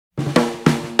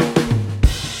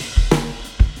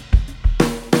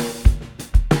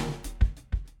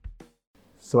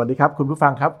สวัสดีครับคุณผู้ฟั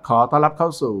งครับขอต้อนรับเข้า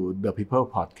สู่ The People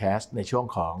Podcast ในช่วง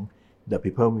ของ The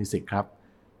People Music ครับ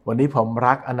วันนี้ผม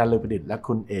รักอนันต์ ลือประดิษฐ์และ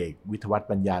คุณเอกวิทยวัฒน์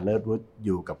ปัญญาเลิศวุฒิอ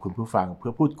ยู่กับคุณผู้ฟังเพื่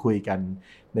อพูดคุยกัน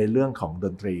ในเรื่องของด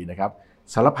นตรีนะครับ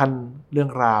สารพันเรื่อ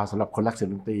งราวสำหรับคนรักเสียง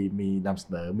ดนตรีมีนำเส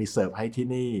นอมีเสิร์ฟให้ที่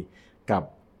นี่กับ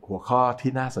หัวข้อ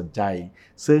ที่น่าสนใจ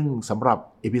ซึ่งสำหรับ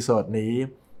เอพิโซดนี้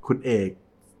คุณเอก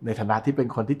ในฐานะที่เป็น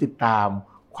คนที่ติดตาม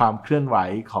ความเคลื่อนไหว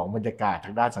ของบรรยากาศท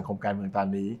างด้านสังคมการเมืองตอน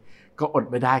นี้ก็อด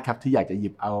ไม่ได้ครับที่อยากจะหยิ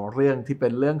บเอาเรื่องที่เป็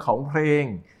นเรื่องของเพลง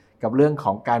กับเรื่องข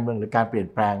องการเมืองหรือการเปลี่ยน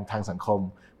แปลงทางสังคม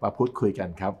มาพูดคุยกัน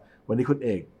ครับวันนี้คุณเอ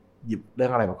กหยิบเรื่อ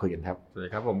งอะไรมาคุยกันครับสวัสดี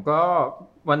ครับผมก็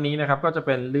วันนี้นะครับก็จะเ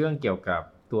ป็นเรื่องเกี่ยวกับ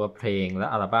ตัวเพลงและ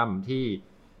อัลบั้มที่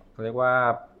เขาเรียกว่า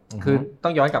คือต้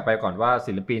องย้อนกลับไปก่อนว่า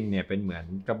ศิลปินเนี่ยเป็นเหมือน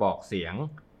กระบอกเสียง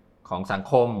ของสัง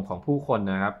คมของผู้คน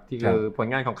นะครับที่คือผล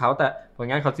งานของเขาแต่ผล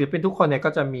งานของศิลปินทุกคนเนี่ยก็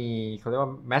จะมีเขาเรียกว่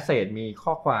าแมสเสจมีข้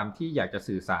อความที่อยากจะ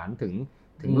สื่อสารถึง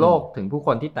โลกถึงผู้ค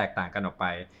นที่แตกต่างกันออกไป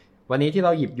วันนี้ที่เร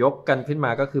าหยิบยกกันขึ้นม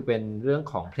าก็คือเป็นเรื่อง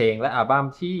ของเพลงและอัลบั้ม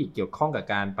ที่เกี่ยวข้องกับ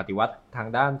การปฏิวัติทาง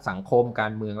ด้านสังคมกา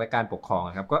รเมืองและการปกครอง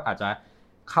ครับก็อาจจะ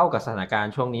เข้ากับสถานการ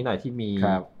ณ์ช่วงนี้หน่อยที่มี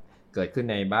เกิดขึ้น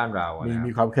ในบ้านเรา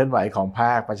มีความเคลื่อนไหวของภ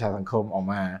าคประชาสังคมออก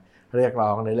มาเรียกร้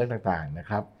องในเรื่องต่างๆนะ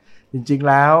ครับจริงๆ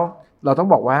แล้วเราต้อง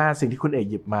บอกว่าสิ่งที่คุณเอก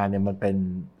หยิบมาเนี่ยมันเป็น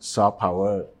ซอฟต์พาวเว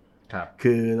อร์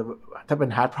คือถ้าเป็น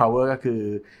ฮาร์ดพาวเวอร์ก็คือ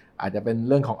อาจจะเป็น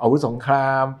เรื่องของอาวุธสงครา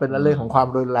มเป็นเรื่องของความ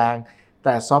รุนแรงแ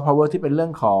ต่ซอฟต์พาวเวอร์ที่เป็นเรื่อ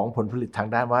งของผลผลิตทาง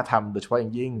ด้านวัฒนธรรมโดยเฉพาะอย่า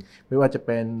งยิ่งไม่ว่าจะเ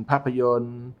ป็นภาพยนต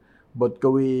ร์บทก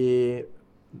วี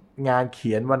งานเ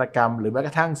ขียนวรรณกรรมหรือแม้ก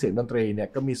ระทั่งเสียงดนตรีเนี่ย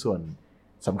ก็มีส่วน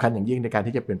สำคัญอย่างยิ่งในการ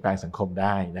ที่จะเปลี่ยนแปลงสังคมไ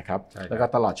ด้นะครับแล้วก็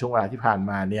ตลอดช่วงเวลาที่ผ่าน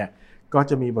มาเนี่ยก็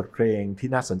จะมีบทเพลงที่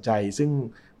น่าสนใจซึ่ง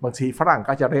บางทีฝรั่ง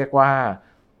ก็จะเรียกว่า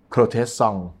protest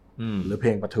song หรือเพล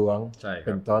งประท้วงเ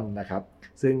ป็นต้นนะครับ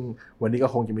ซึ่งวันนี้ก็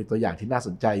คงจะมีตัวอย่างที่น่าส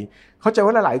นใจเข้าใจว่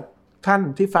าหลายๆท่าน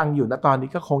ที่ฟังอยู่ณตอนนี้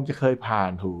ก็คงจะเคยผ่า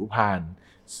นหูผ่าน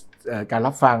การ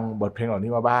รับฟังบทเพลงเหล่า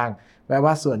นี้มาบ้างแม้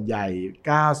ว่าส่วนใหญ่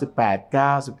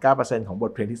 98-99% ของบ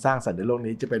ทเพลงที่สร้างสรรค์ในโลก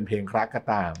นี้จะเป็นเพลงรักก็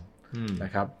ตามน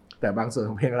ะครับแต่บางส่วนข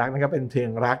องเพลงรักนั้นก็เป็นเพลง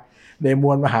รักในม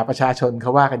วลมหาประชาชนเข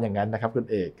าว่ากันอย่างนั้นนะครับคุณ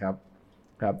เอกครับ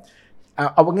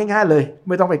เอาง่ายๆเลย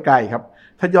ไม่ต้องไปไกลครับ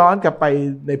ถ้าย้อนกลับไป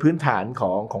ในพื้นฐาน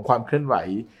ของความเคลื่อนไหว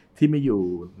ที่มีอยู่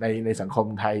ในสังคม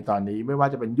ไทยตอนนี้ไม่ว่า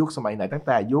จะเป็นยุคสมัยไหนตั้งแ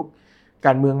ต่ยุคก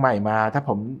ารเมืองใหม่มาถ้าผ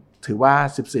มถือว่า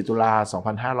14ตุลา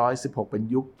2516เป็น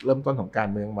ยุคเริ่มต้นของการ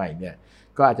เมืองใหม่เนี่ย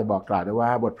ก็อาจจะบอกกล่าวได้ว่า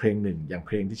บทเพลงหนึ่งอย่างเ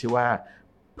พลงที่ชื่อว่า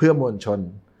เพื่อมวลชน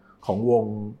ของวง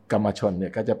กรรมชนเนี่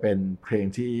ยก็จะเป็นเพลง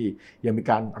ที่ยังมี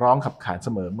การร้องขับขานเส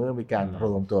มอเมื่อมีการร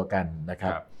วมตัวกันนะค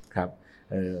รับ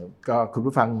ก็คุณ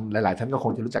ผู้ฟังหลายๆท่านก็ค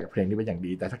งจะรู้จักเพลงนี้เป็นอย่าง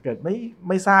ดีแต่ถ้าเกิดไ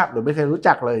ม่ทราบหรือไม่เคยรู้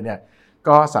จักเลยเนี่ย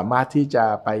ก็สามารถที่จะ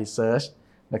ไปเซิร์ช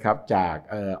นะครับจาก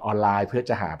ออนไลน์เพื่อ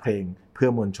จะหาเพลงเพื่อ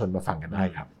มวลชนมาฟังกันได้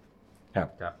ครับ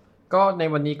ก็ใน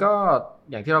วันนี้ก็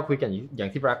อย่างที่เราคุยกันอย่าง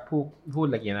ที่รักพูดอ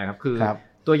ะไรอย่างเงี้ยนะครับคือ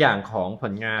ตัวอย่างของผ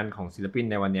ลงานของศิลปิน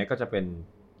ในวันนี้ก็จะเป็น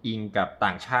อิงกับต่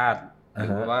างชาติห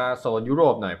รือว่าโซนยุโร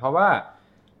ปหน่อยเพราะว่า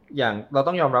อย่างเรา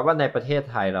ต้องยอมรับว่าในประเทศ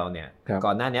ไทยเราเนี่ยก่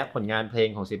อนหน้านี้ผลงานเพลง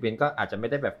ของศิลปินก็อาจจะไม่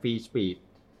ได้แบบฟรีสปีด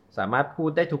สามารถพูด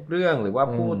ได้ทุกเรื่องหรือว่า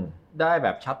พูดได้แบ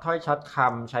บชัดถ้อยชัดค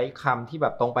ำใช้คำที่แบ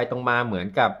บตรงไปตรงมาเหมือน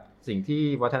กับสิ่งที่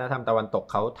วัฒนธรรมตะวันตก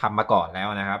เขาทำมาก่อนแล้ว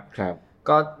นะครับ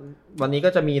ก็วันนี้ก็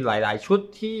จะมีหลายๆชุด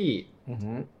ที่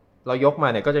เรายกมา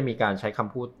เนี่ยก็จะมีการใช้ค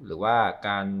ำพูดหรือว่าก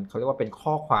ารเขาเรียกว่าเป็น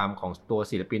ข้อความของตัว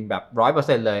ศิลปินแบบ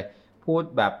 100% เลยพูด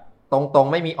แบบตรง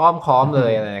ๆไม่มีอ้อมค้อมเล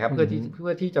ยนะครับเพื่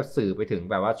อที่จะสื่อไปถึง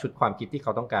แบบว่าชุดความคิดที่เข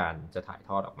าต้องการจะถ่ายท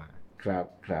อดออกมาครับ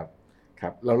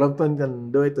เราเริ่มต้นกัน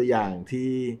ด้วยตัวอย่าง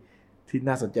ที่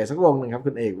น่าสนใจสักวงนึงครับ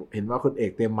คุณเอกเห็นว่าคุณเอ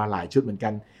กเตรียมมาหลายชุดเหมือนกั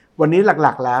นวันนี้ห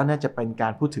ลักๆแล้วเนี่ยจะเป็นกา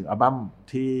รพูดถึงอัลบั้ม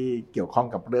ที่เกี่ยวข้อง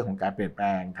กับเรื่องของการเปลี่ยนแปล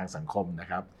งทางสังคมนะ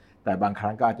ครับแต่บางค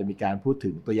รั้งก็อาจจะมีการพูดถึ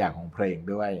งตัวอย่างของเพลง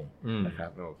ด้วยนะครับ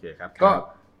โอเคครับก็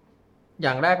อ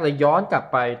ย่างแรกเลยย้อนกลับ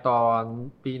ไปตอน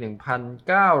ปี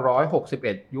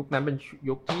1961ยุคนั้นเป็น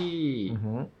ยุคที่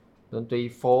ดนตรี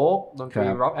โฟล์กดนตรี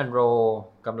ร็อกแอนด์โรล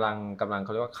กำลังเข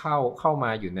าเรียกว่าเข้าม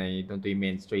าอยู่ในดนตรีเม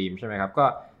นสตรีมใช่ไหมครับก็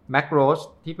แม็กโรส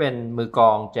ที่เป็นมือกล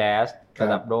องแจ๊สระ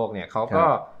ดับโลกเนี่ยเขาก็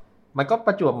มันก็ป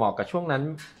ระจวบเหมาะกับช่วงนั้น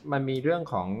มันมีเรื่อง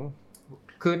ของ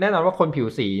คือแน่นอนว่าคนผิว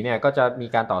สีเนี่ยก็จะมี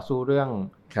การต่อสู้เรื่อง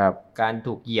การ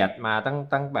ถูกเหยียดมา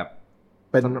ตั้งแบบ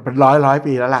เป็นร้อย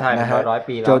ปีแล้วล่ะนะฮะ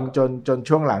จน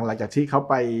ช่วงหลังจากที่เขา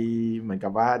ไปเหมือนกั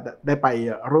บว่าได้ไป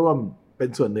ร่วมเป็น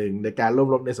ส่วนหนึ่งในการร่วม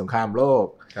รบในสงครามโลก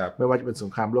ไม่ว่าจะเป็นส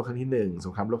งครามโลกครั้งที่1ส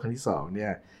งครามโลกครั้งที่2เนี่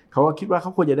ยเขาก็คิดว่าเข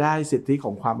าควรจะได้สิทธิข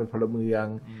องความเป็นพลเมือง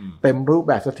เต็มรูป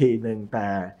แบบสักทีนึงแต่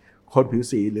คนผิว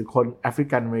สีหรือคนแอฟริ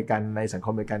กันอเมริกันในสังค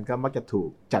มอเมริกันก็มักจะถูก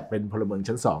จัดเป็นพลเมือง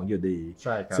ชั้น2อยู่ดีใ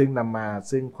ช่ครับซึ่งนำมา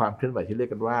ซึ่งความเคลื่อนไหวที่เรียก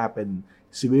กันว่าเป็น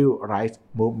civil rights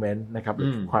movement นะครับ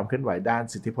ความเคลื่อนไหวด้าน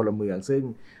สิทธิพลเมืองซึ่ง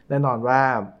แน่นอนว่า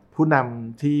ผู้น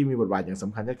ำที่มีบทบาทอย่างส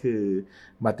ำคัญก็คือ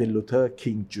มาร์ตินลูเทอร์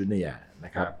คิงจูเนียร์น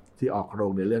ะครับที่ออกโร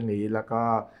งในเรื่องนี้แล้วก็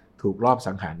ถูกลอบ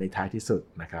สังหารในท้ายที่สุด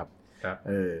นะครับ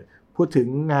พูดถึง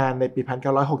งานในปี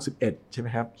 1961 ใช่ไหม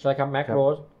ครับใช่ครับแม็กโร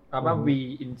สอัลบั้ม We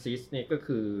Insist นี่ก็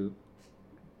คือ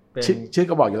เป็นชื่อ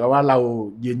ก็บอกอยู่แล้วว่าเรา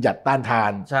ยืนหยัดต้านทา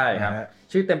นใช่ครับ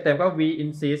ชื่อเต็มๆก็ We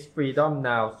Insist Freedom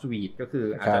Now Sweet ก็คือ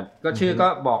อาจจะก็ชื่อก็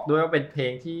บอกด้วยว่าเป็นเพล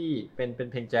งที่เป็น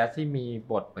เพลงแจ๊สที่มี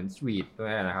บทเหมือน Sweet ด้ว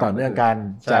ยนะครับต่อเนื่องกัน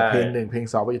จากเพลง1เพลง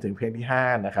2ไปจนถึงเพลงที่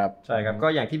5นะครับใช่ครับก็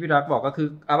อย่างที่พี่รักบอกก็คือ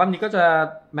อัลบั้มนี้ก็จะ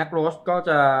แม็กโรสก็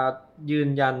จะยืน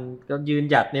ห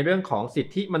ยัดในเรื่องของสิท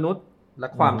ธิมนุษย์และ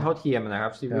ความเท่าเทียมนะครั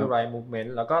บ Civil Rights Movement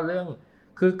แล้วก็เรื่อง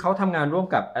คือเขาทำงานร่วม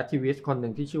กับแอคทิวิสต์คนหนึ่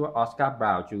งที่ชื่อว่าออสการ์บร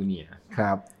าวน์จูเนียร์ค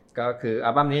รับก็คืออั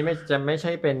ลบั้มนี้ไม่ใ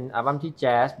ช่เป็นอัลบั้มที่แ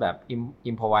จ๊สแบบ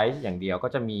อิมพอไวส์อย่างเดียวก็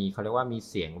จะมีเขาเรียกว่ามี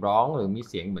เสียงร้องหรือมี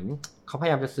เสียงเหมือนเขาพย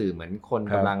ายามจะสื่อเหมือนคน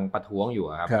กำลังประท้วงอยู่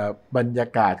ครับบรรยา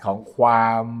กาศของควา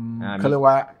มเขาเรียก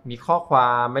ว่ามีข้อคว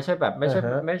ามไม่ใช่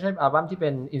อัลบั้มที่เป็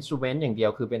นอินสตูเมนต์อย่างเดีย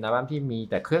วคือเป็นอัลบั้มที่มี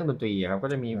แต่เครื่องดนตรีครับก็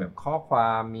จะมีแบบข้อคว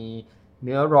ามมีเ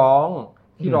นื้อร้อง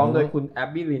ที่ร้องโดยคุณแอบ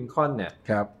บี้ลินคอล์นเนี่ย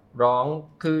ร้อง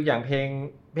คืออย่างเพลง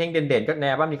เด่นๆก็ใน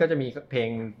อัลบั้มนี้ก็จะมีเพลง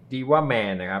Diva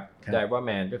Man นะครับ Diva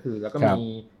Man ก็คือแล้วก็มี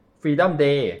Freedom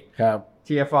Day ครับ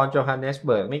Tear from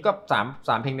Johannesburg นี่ก็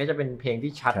3เพลงนี้จะเป็นเพลง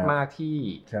ที่ชัดมากที่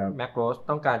แม็กโรส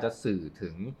ต้องการจะสื่อถึ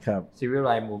ง Civil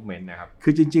Rights Movement นะครับคื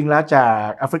อจริงๆแล้วจาก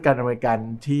แอฟริกันอเมริกัน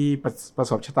ที่ประ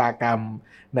สบชะตากรรม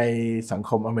ในสัง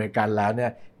คมอเมริกันแล้วเนี่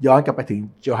ยย้อนกลับไปถึง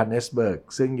โจฮันเนสเบิร์ก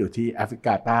ซึ่งอยู่ที่แอฟริก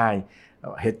าใต้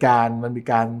เหตุการณ์มันมี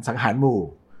การสังหารหมู่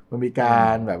มันมีกา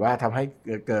รแบบว่าทำให้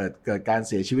เกิดการเ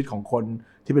สียชีวิตของคน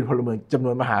ที่เป็นพลเมืองจำน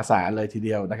วนมหาศาลเลยทีเ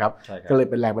ดียวนะครับก็เลย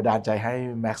เป็นแรงบันดาลใจให้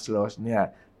แม็กซ์โรสเนี่ย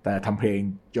แต่ทำเพลง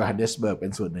Johannesburg เป็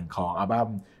นส่วนหนึ่งของอัลบั้ม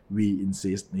We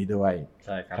Insist นี้ด้วยใ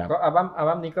ช่ครับก็อัล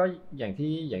บั้มนี้ก็อย่าง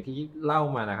ที่เล่า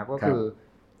มานะครับก็คือ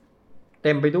เ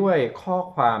ต็มไปด้วยข้อ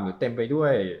ความหรือเต็มไปด้ว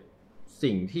ย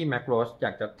สิ่งที่แม็กโรสอย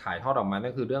ากจะถ่ายทอดออกมานั่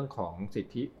นคือเรื่องของสิท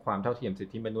ธิความเท่าเทียมสิท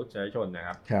ธิมนุษยชนนะค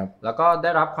รับแล้วก็ไ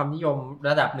ด้รับความนิยม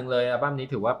ระดับหนึ่งเลยอัลบั้มนี้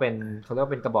ถือว่าเป็นเขาเรียกว่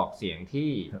าเป็นกระบอกเสียงที่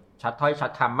ชัดถ้อยชั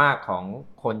ดคำมากของ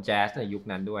คนแจ๊สในยุค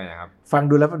นั้นด้วยนะครับฟัง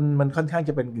ดูแล้วมันค่อนข้าง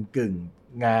จะเป็นกึ่ง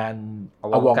งาน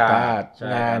อวกาศ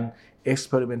งานเอ็กซ์เ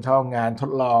พริเมนทัลงานท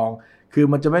ดลองคือ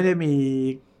มันจะไม่ได้มี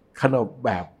ขนบแ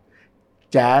บบ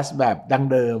แจ๊สแบบดั้ง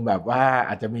เดิมแบบว่า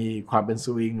อาจจะมีความเป็นส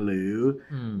วิงหรือ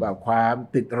แบบความ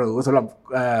ติดหรูสำหรับ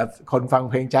คนฟัง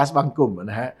เพลงแจ๊สบางกลุ่ม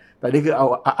นะฮะแต่นี่คือเอา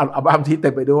อัลบั้มที่เต็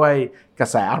มไปด้วยกระ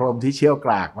แสอารมณ์ที่เชี่ยวก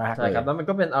รากมากใช่ครับแล้วมัน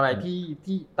ก็เป็นอะไร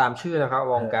ที่ตามชื่อนะครับ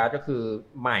วงการก็คือ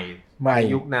ใหม่ใน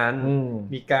ยุคนั้น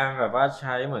มีการแบบว่าใ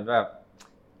ช้เหมือนแบบ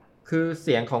คือเ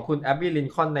สียงของคุณแอบบี้ลิน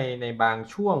คอล์นในบาง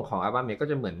ช่วงของอัลบั้มนี้ก็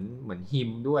จะเหมือนฮิม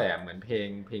ด้วยเหมือนเพล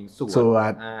งสว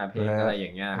ดเพลงอะไรอย่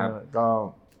างเงี้ยครับก็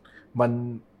มัน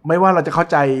ไม่ว่าเราจะเข้า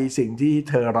ใจสิ่งที่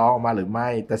เธอร้องออกมาหรือไม่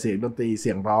แต่เสียงดนตรีเ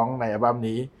สียงร้องในอัลบั้ม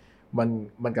นี้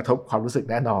มันกระทบความรู้สึก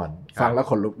แน่นอนฟังแล้ว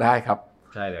ขนลุกได้ครับ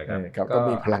ใช่เลยครับก็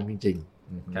มีพลังจริง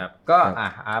ๆครับก็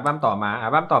อัลบั้มต่อ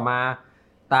มา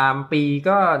ตามปี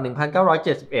ก็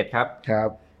1971ครับ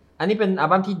อันนี้เป็นอัล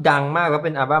บั้มที่ดังมากแล้วเ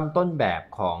ป็นอัลบั้มต้นแบบ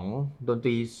ของดนต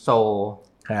รีโซล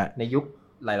ในยุค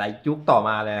หลายๆยุคต่อม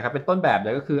าเลยครับเป็นต้นแบบเล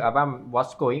ยก็คืออัลบั้ม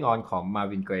What's Going On ของ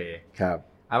Marvin Gaye ครับ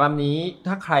อัลบั้มนี้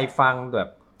ถ้าใครฟังแบบ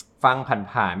ฟัง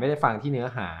ผ่านๆไม่ได้ฟังที่เนื้อ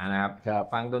หานะครับ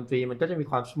ฟังดนตรีมันก็จะมี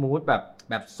ความสมูทแ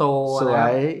บบโซ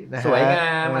สวยง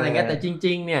ามอะไรเงี้ยแต่จ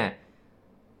ริงๆเนี่ย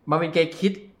มาเป็นเกย์คิ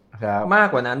ดมาก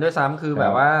กว่านั้นด้วยซ้ำคือแบ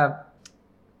บว่า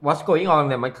What's Going On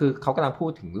เนี่ยมันคือเขากำลังพู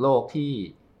ดถึงโลกที่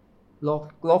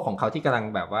โลกของเขาที่กำลัง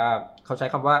แบบว่าเขาใช้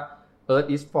คำว่า Earth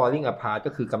is falling apart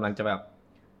ก็คือกำลังจะแบบ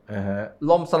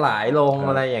ล่มสลายลง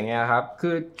อะไรอย่างเงี้ยครับคื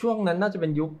อช่วงนั้นน่าจะเป็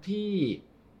นยุคที่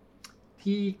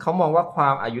เขามองว่าควา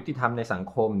มอายุติธรรมในสัง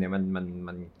คมเนี่ย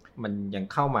มันยัง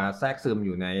เข้ามาแทรกซึมอ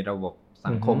ยู่ในระบบ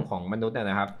สังคมของมนุษย์น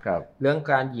ะครับเรื่อง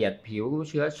การเหยียดผิว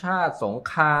เชื้อชาติสง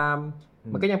คราม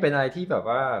มันก็ยังเป็นอะไรที่แบบ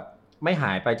ว่าไม่ห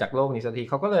ายไปจากโลกนี้สักที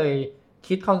เขาก็เลย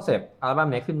คิดคอนเซปต์อัลบั้ม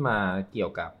นี้ขึ้นมาเกี่ย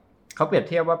วกับเขาเปรียบ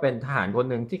เทียบว่าเป็นทหารคน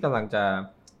หนึ่งที่กำลังจะ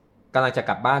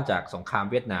กลับบ้านจากสงคราม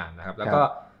เวียดนามนะครับแล้วก็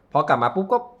พอกลับมาปุ๊บ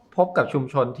ก็พบกับชุม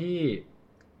ช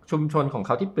นของเข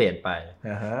าที่เปลี่ยนไป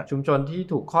ชุมชนที่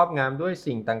ถูกครอบงำด้วย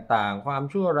สิ่งต่างๆความ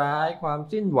ชั่วร้ายความ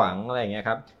สิ้นหวังอะไรอย่างเงี้ย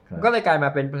ครับก็เลยกลายมา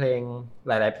เป็นเพลง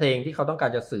หลายๆเพลงที่เขาต้องกา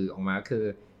รจะสื่อออกมาคือ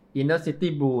Inner City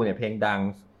Blue เนี่ยเพลงดัง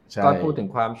ก็พูดถึง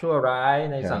ความชั่วร้าย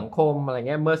ในสังคมอะไรเ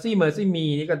งี้ย Mercy Me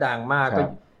นี่ก็ดังมากก็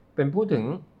เป็นพูดถึง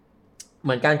เห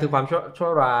มือนกันคือความชั่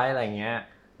วร้ายอะไรเงี้ย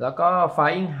แล้วก็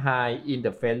Flying High in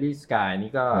the Friendly Sky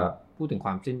นี่ก็พู พูดถึงค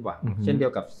วามสิ้นหวังเช่นเดีย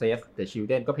วกับ Save the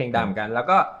Children ก็เพลงดังกันแล้ว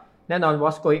ก็แน่นอน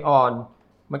What's Going On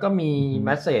มันก็มีแม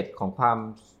สเสจของความ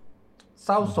เศ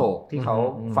ร้าโศกที่เขา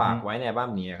ฝากไว้ในอัลบั้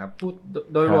มนี้ครับพูด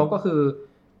โดยรวมก็คือ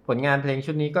ผลงานเพลง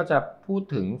ชุดนี้ก็จะพูด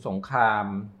ถึงสงคราม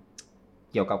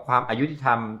เกี่ยวกับความอายุติธร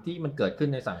รมที่มันเกิดขึ้น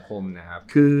ในสังคมนะครับ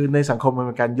คือในสังคมอเม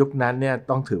ริกันยุคนั้นเนี่ย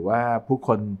ต้องถือว่าผู้ค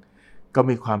นก็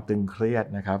มีความตึงเครียด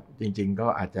นะครับจริงๆก็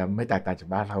อาจจะไม่แตกต่างจาก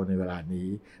บ้านเราในเวลานี้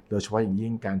โดยเฉพาะอย่างยิ่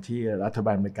งการที่รัฐบ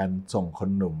าลอเมริกันส่งคน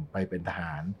หนุ่มไปเป็นทห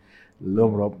ารร่ว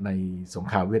มรบในสง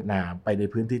ครามเวียดนามไปใน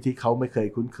พื้นที่ที่เขาไม่เคย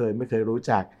คุ้นเคยไม่เคยรู้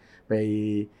จักไป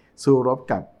สู้รบ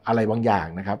กับอะไรบางอย่าง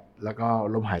นะครับแล้วก็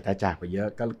ล้มหายตายจากไปเยอะ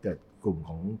ก็เกิดกลุ่มข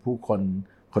องผู้คน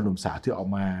หนุ่มสาวที่ออก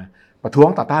มาประท้วง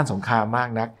ต่อต้านสงครามมาก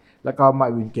นักแล้วก็มา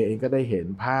วินเกย์เองก็ได้เห็น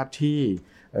ภาพที่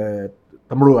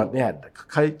ตำรวจเนี่ย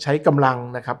ใช้กำลัง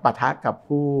นะครับปะทะกับ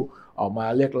ผู้ออกมา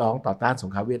เรียกร้องต่อต้านส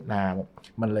งครามเวียดนาม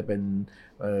มันเลยเป็น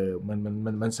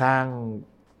มันสร้าง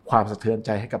ความสะเทือนใจ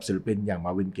ให้กับศิลปินอย่างม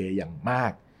าวินเกย์อย่างมา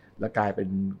กและกลายเป็น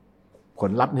ผ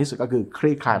ลลัพธ์นี้สุดก็คือค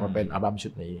ลี่คลายมาเป็นอัลบั้มชุ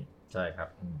ดนี้ใช่ครับ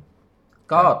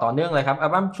ก็ต่อเนื่องเลยครับอัล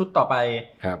บั้มชุดต่อไป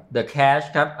The Cash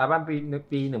ครับอัลบั้ม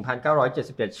ปี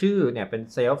 1977 ชื่อเนี่ยเป็น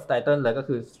self title เลยก็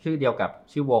คือชื่อเดียวกับ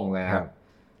ชื่อวงเลยครับ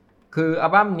คืออั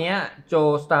ลบั้มเนี้ยโจ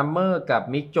สตาร์เมอร์กับ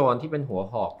มิกโจนที่เป็นหัว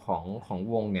หอกของ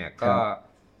วงเนี่ยก็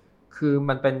คือ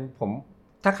มันเป็นผม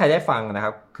ถ้าใครได้ฟังนะค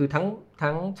รับคือ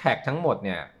ทั้งแท็กทั้งหมดเ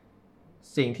นี่ย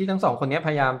สิ่งที่ทั้งสองคนนี้พ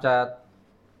ยายาม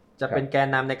จะเป็นแกน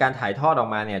นำในการถ่ายทอดออก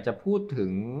มาเนี่ยจะพูดถึ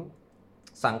ง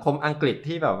สังคมอังกฤษ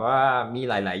ที่แบบว่ามี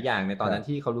หลายๆอย่างในตอนนั้น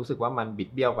ที่เขารู้สึกว่ามันบิด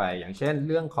เบี้ยวไปอย่างเช่น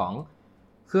เรื่องของ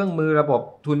เครื่องมือระบบ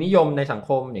ทุนนิยมในสังค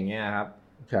มอย่างเงี้ยครับ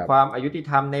ความอายุติ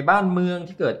ธรรมในบ้านเมือง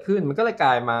ที่เกิดขึ้นมันก็เลยกล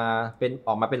ายมาเป็นอ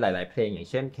อกมาเป็นหลายๆเพลงอย่าง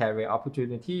เช่น Career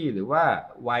Opportunity หรือว่า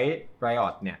White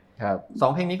Riot เนี่ยสอ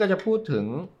งเพลงนี้ก็จะพูดถึง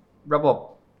ระบบ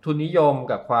ทุนนิยม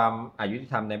กับความอายุติ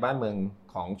ธรรมในบ้านเมือง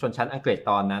ของชนชั้นอังกฤษ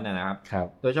ตอนนั้นนะครับ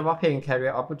โดยเฉพาะเพลง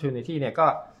Career Opportunity เนี่ย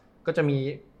ก็จะมี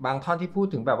บางท่อนที่พูด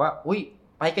ถึงแบบว่าอุ้ย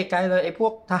ไปไกลๆเลยไอ้พว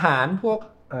กทหารพวก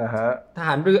ทห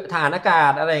ารเรือทหารอากา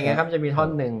ศอะไรอย่างเงี้ยครับจะมีท่อน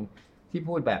หนึ่งที่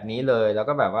พูดแบบนี้เลยแล้ว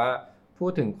ก็แบบว่าพู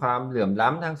ดถึงความเหลื่อมล้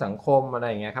ำทางสังคมอะไร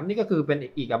อย่างเงี้ยครับนี่ก็คือเป็น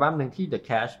อีกอัลบั้มนึงที่ The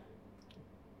Cash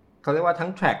เขาเรียกว่าทั้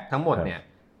งแทร็กทั้งหมดเนี่ย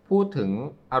พูดถึง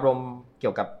อารมณ์เกี่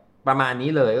ยวกับประมาณนี้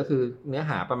เลยก็คือเนื้อ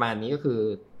หาประมาณนี้ก็คือ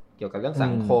เกี่ยวกับเรื่องสั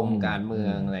งคมการเมือ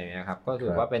งอะไรอย่างเงี้ยครับก็ถื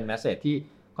อว่าเป็นแมสเสจที่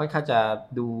ค่อนข้างจะ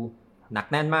ดูหนัก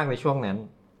แน่นมากในช่วงนั้น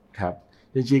ครับ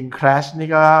จริงๆ Crash นี่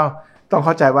ก็ต้องเ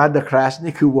ข้าใจว่า The Clash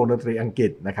นี่คือวงดนตรีอังกฤ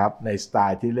ษนะครับในสไต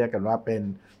ล์ที่เรียกกันว่าเป็น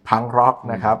พังร็อก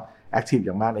นะครับแอคทีฟอ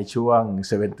ย่างมากในช่วง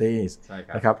 70s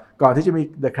นะครับก่อนที่จะมี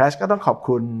The Clash ก็ต้องขอบ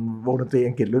คุณวงดนตรี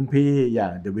อังกฤษรุ่นพี่อย่า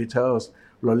ง The Beatles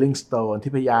Rolling Stone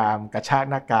ที่พยายามกระชาก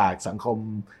หน้ากากสังคม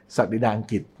ศักดินาอัง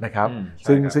กฤษนะครับ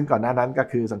ซึ่งก่อนหน้านั้นก็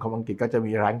คือสังคมอังกฤษก็จะ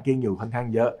มีรังกิ้งอยู่ค่อนข้าง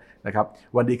เยอะนะครับ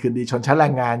วันดีคืนดีชนชั้นแร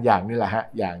งงานอย่างนี่แหละฮะ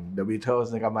อย่าง The Beatles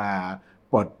ก็มา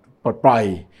ปลดปล่อย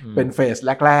เป็นเฟส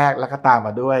แรกๆแล้วก็ตามม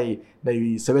าด้วยใน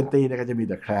 70 เนี่ยก็จะมี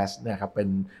The Clash นะครับเ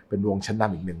ป็นวงชั้นน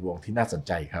ำอีกหนึ่งวงที่น่าสนใ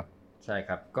จครับใช่ค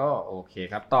รับก็โอเค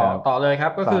ครับต่อเลยครั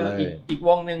บก็คืออีกว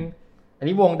งนึงอัน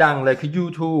นี้วงดังเลยคือ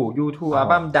U2 อัล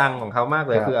บั้มดังของเขามาก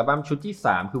เลยคืออัลบั้มชุดที่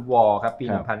3คือ War ครับปี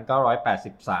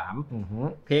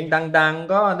 1983เพลงดัง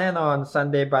ๆก็แน่นอน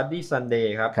Sunday Bloody Sunday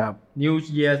ครับ New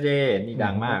Year's Day นี่ดั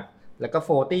งมากแล้วก็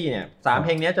 40 เนี่ย3เพ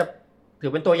ลงนี้จะถื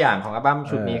อเป็นตัวอย่างของอัลบั้ม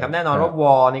ชุดนี้ครับแน่นอนว่า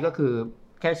War นี่ก็คือ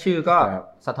แค่ชื่อก็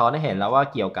สะท้อนให้เห็นแล้วว่า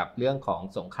เกี่ยวกับเรื่องของ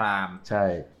สงครามใช่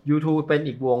U2 เป็น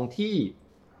อีกวงที่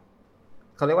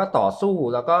เขาเรียกว่าต่อสู้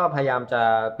แล้วก็พยายามจะ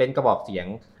เป็นกระบอกเสียง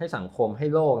ให้สังคมให้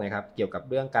โลกนะครับเกี่ยวกับ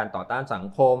เรื่องการต่อต้านสัง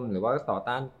คมหรือว่าต่อ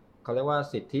ต้านเขาเรียกว่า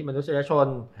สิทธิมนุษยชน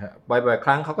บ่อยๆค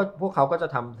รั้งพวกเขาก็จะ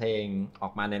ทำเพลงออ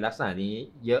กมาในลักษณะนี้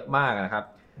เยอะมากนะครับ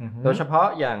โดยเฉพาะ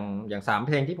อย่าง3เ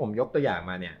พลงที่ผมยกตัวอย่าง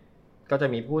มาเนี่ยก็จะ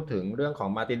มีพูดถึงเรื่องของ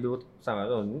มาร์ตินลูเธอร์สนับ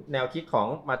สนุนแนวคิดของ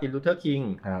มาร์ตินลูเทอร์คิง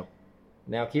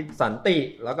แนวคิดสันติ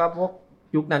แล้วก็พวก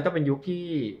ยุคนั้นก็เป็นยุคที่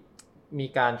มี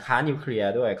การค้านิวเคลีย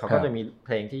ร์ด้วยเขาก็จะมีเพ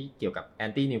ลงที่เกี่ยวกับแอ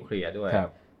นตี้นิวเคลียร์ด้วย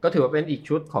ก็ถือว่าเป็นอีก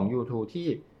ชุดของ U2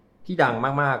 ที่ดัง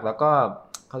มากๆแล้วก็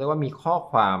เขาเรียกว่ามีข้อ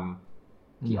ความ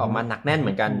ที่ออกมาหนักแน่นเห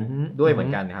มือนกันด้วยเหมือ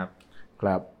นกันนะครับค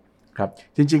รับ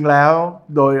จริงๆแล้ว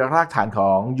โดยรากฐานข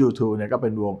อง U2 เนี่ยก็เป็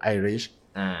นวง Irish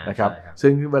นะครับซึ่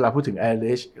งเวลาพูดถึง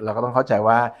Irish เราก็ต้องเข้าใจ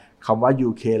ว่าคำว่า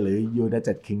UK หรือ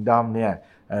United Kingdom เนี่ย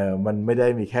มันไม่ได้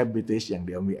มีแค่ British อย่างเ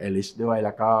ดียวมี Irish ด้วยแ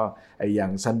ล้วก็อย่า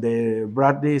ง Sunday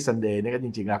Bloody Sunday นี่ก็จ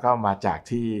ริงๆแล้วก็มาจาก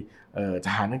ที่ท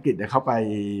หารอังกฤษเข้าไป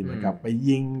เหมือนกับไป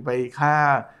ยิงไปฆ่า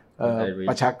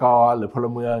ประชากรหรือพล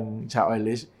เมืองชาว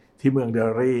Irish ที่เมืองเดอ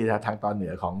รี่ทางตอนเหนื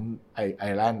อของไอ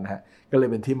ร์แลนด์นะฮะก็เลย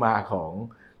เป็นที่มาข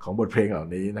องบทเพลงเหล่า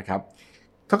นี้นะครับ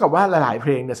เท่ากับว่าหลายๆเพ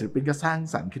ลงเนี่ยศิลปินก็สร้าง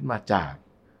สรรค์ขึ้นมาจาก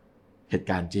เหตุ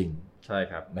การณ์จริง ช่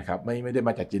ครับนะครับไม่ได้ม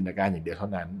าจากจินตนาการอย่างเดียวเท่า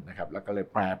นั้นนะครับแล้วก็เลย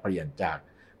แปลเปลี่ยนจาก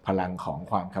พลังของ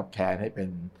ความคับแค้นให้เ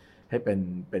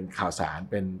ป็นข่าวสาร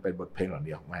เป็นบทเพลงเหล่า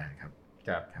นี้ออกมาครับค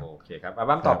รับโอเคครับอัล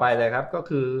บั้มต่อไปเลยครับก็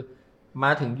คือม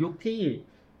าถึงยุคที่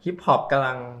ฮิปฮอปกำ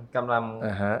ลั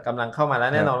งเข้ามาแล้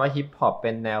วแน่นอนว่าฮิปฮอปเ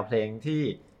ป็นแนวเพลงที่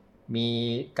มี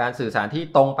การสื่อสารที่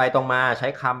ตรงไปตรงมาใช้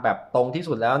คำแบบตรงที่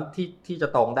สุดแล้วที่จะ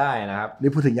ตรงได้นะครับ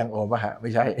นี่พูดถึงยังโอมป่ะฮะไ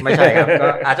ม่ใช่ครับก็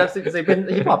อาจจะเป็น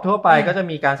ฮิปฮอปทั่วไปก็จะ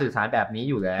มีการสื่อสารแบบนี้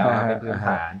อยู่แล้วเป็นพื้นฐ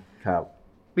านครับ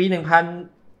ปี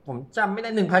1000ผมจำไม่ได้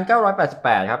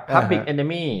1988ครับ Public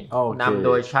Enemy นำโด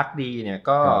ยชักดีเนี่ย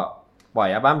ก็ปล่อย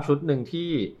อัลบั้มชุดหนึ่ง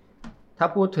ที่ถ้า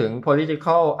พูดถึง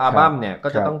political album เนี่ยก็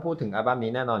จะต้องพูดถึงอัลบั้ม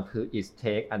นี้แน่นอนคือ It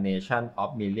Takes a Nation of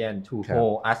Millions to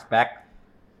Hold Us Back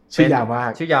ชื่อยาว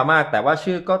มากแต่ว่า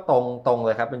ชื่อก็ตรงเล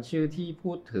ยครับเป็นชื่อที่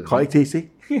พูดถึงขออีกทีสิ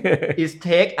It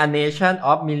Takes a Nation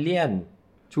of Millions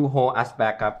to Hold Us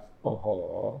Back ครับโอ้โห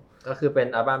ก็คือเป็น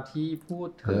อัลบั้มที่พูด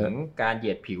ถึงการเห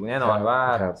ยียดผิวแน่นอนว่า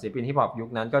ศิลปินฮิปฮอปยุค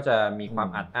นั้นก็จะมีความ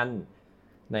อัดอั้น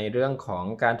ในเรื่องของ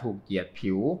การถูกเหยียด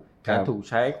ผิวการถูก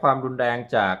ใช้ความรุนแรง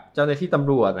จากเจ้าหน้าที่ต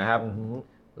ำรวจนะครับ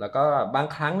แล้วก็บาง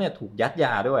ครั้งเนี่ยถูกยัดย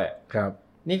าด้วยครับ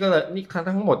นี่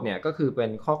ทั้งหมดเนี่ยก็คือเป็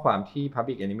นข้อความที่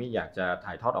Public Enemy อยากจะ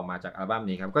ถ่ายทอดออกมาจากอัลบั้ม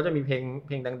นี้ครับก็จะมีเ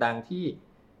พลงดังๆ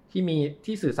ที่มี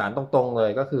ที่สื่อสารตรงๆเล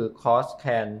ยก็คือ Cause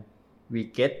Can We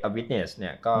Get a Witness เนี่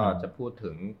ยก็จะพูดถึ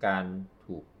งการ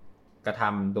ถูกกระท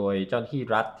ำโดยเจ้าหน้าที่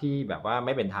รัฐที่แบบว่าไ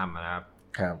ม่เป็นธรรมนะครับ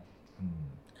ครับ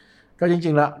ก็จ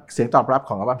ริงๆแล้วเสียงตอบรับ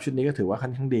ของอัลบั้มชุดนี้ก็ถือว่าค่อ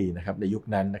นข้างดีนะครับในยุค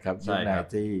นั้นนะครับยุค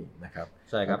90นะครับ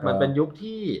ใช่ครับมันเป็นยุค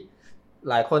ที่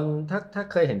หลายคนถ้า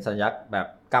เคยเห็นสัญลักษณ์แบบ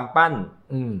กำปั้น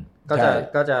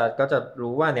ก็จะ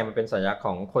รู้ว่าเนี่ยมันเป็นสัญลักษณ์ข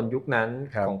องคนยุคนั้น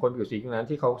ของคนผิวสียุคนั้น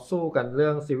ที่เขาสู้กันเรื่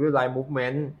อง Civil Rights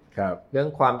Movement เรื่อง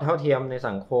ความเท่าเทียมใน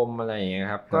สังคมอะไรอย่างเงี้ย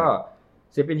ครับก็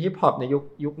ศิลปินฮิปฮอปใน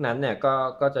ยุคนั้นเนี่ย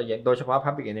ก็จะโดยเฉพาะ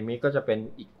Public Enemy ก็จะเป็น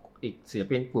อีกศิล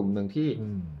ปินกลุ่มหนึ่งที่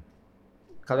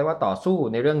เขาเรียกว่าต่อสู้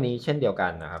ในเรื่องนี้เช่นเดียวกั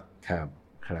นนะครับค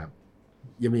รับ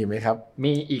ยังมีไหมครับ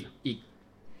มีอีก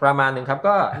ประมาณหนึ่งครับ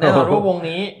ก็แน่นอนว่าวง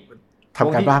นี้ท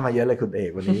ำการบ้านมาเยอะเลยคุณเอ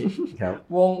กวันนี้ครับ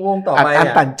วงต่อไปอัน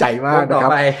ตันใจมากนะครั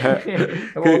บ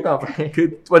คือ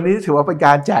วันนี้ถือว่าเป็นก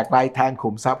ารแจกใบแทนขุ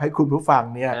มทรัพย์ให้คุณผู้ฟัง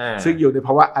เนี่ยซึ่งอยู่ในภ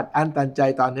าวะอันตันใจ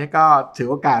ตอนนี้ก็ถือ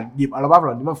โอกาสหยิบอัลบั้มเห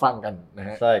ล่านี้มาฟังกันนะฮ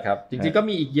ะใช่ครับจริงๆก็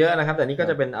มีอีกเยอะนะครับแต่นี่ก็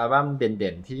จะเป็นอัลบั้มเ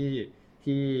ด่นๆ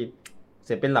ที่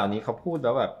ศิลปินเหล่านี้เขาพูดแ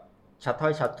ล้วแบบชัดถ้อ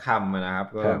ยชัดคำนะครับ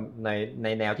ใน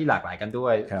แนวที่หลากหลายกันด้ว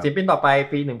ยศิลปินต่อไป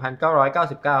ปี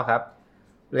1999ครับ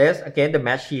Rage Against the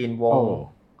Machine วง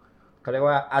เขาเรียก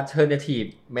ว่า alternative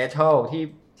metal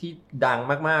ที่ดัง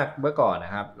มากๆเมื่อก่อนน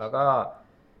ะครับแล้วก็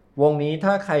วงนี้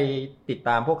ถ้าใครติดต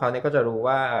ามพวกเขาเนี่ยก็จะรู้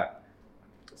ว่า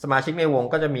สมาชิกในวง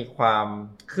ก็จะมีความ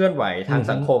เคลื่อนไหวทาง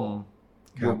สังคม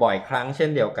อยู่บ่อยครั้งเช่น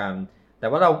เดียวกันแต่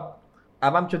ว่าอั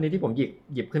ลบั้มชุดนี้ที่ผม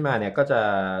หยิบขึ้นมาเนี่ยก็จะ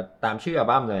ตามชื่ออัล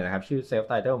บั้มเลยนะครับชื่อ self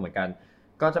title เหมือนกัน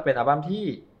ก็จะเป็นอัลบั้มที่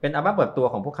เป็นอัลบั้มเปิดตัว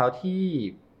ของพวกเขาที่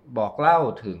บอกเล่า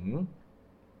ถึง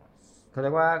เขาเรี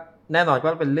ยกว่าแน่นอนว่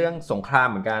าเป็นเรื่องสงคราม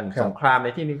เหมือนกันสงครามใน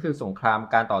ที่นี้คือสงคราม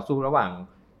การต่อสู้ระหว่าง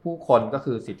ผู้คนก็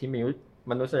คือสิทธิ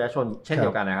มนุษยชนเช่นเดี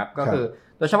ยวกันนะครับก็คือ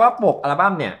โดยเฉพาะปกอัลบั้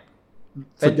มเนี่ย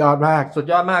สุดยอดมา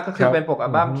กก็คือเป็นปกอั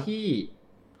ลบั้มที่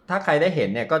ถ้าใครได้เห็น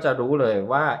เนี่ยก็จะรู้เลย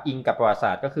ว่าอิงกับประวัติศ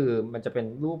าสตร์ก็คือมันจะเป็น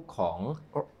รูปของ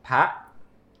พระ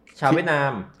ชาวเวียดนา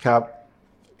ม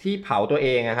ที่เผาตัวเอ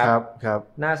งนะครับ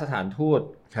หน้าสถานทูต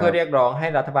เพื่อเรียกร้องให้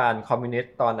รัฐบาลคอมมิวนิส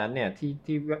ต์ตอนนั้นเนี่ย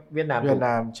ที่เวียดนามถูก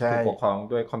ปกครอง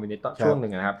โดยคอมมิวนิสต์ช่วงหนึ่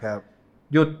งนะครับ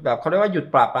หยุดแบบเขาเรียกว่าหยุด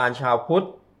ปราบปรามชาวพุทธ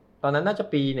ตอนนั้นน่าจะ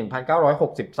ปี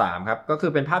1963ครับก็คื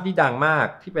อเป็นภาพที่ดังมาก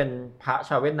ที่เป็นพระช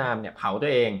าวเวียดนามเนี่ยเผาตั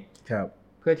วเอง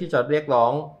เพื่อที่จะเรียกร้อ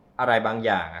งอะไรบางอ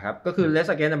ย่างนะครับก็คือ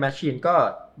Rage Against the Machine ก็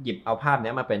หยิบเอาภาพ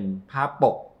นี้มาเป็นภาพป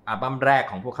กอัลบั้มแรก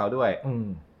ของพวกเขาด้วย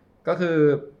ก็คือ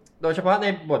โดยเฉพาะใน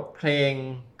บทเพลง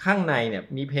ข้างในเนี่ย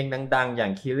มีเพลงดังๆอย่า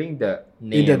ง Killing the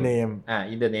Name In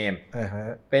the Name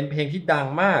เป็นเพลงที่ดัง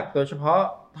มากโดยเฉพาะ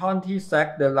ท่อนที่แซค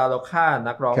เดลาโลคา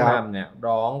นักร้องนำเนี่ย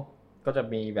ร้องก็จะ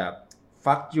มีแบบ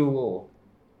Fuck you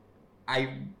I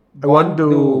want to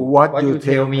do what you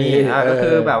tell me ก็คื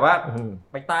อแบบว่า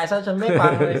ไปตายซะฉันไม่ฟั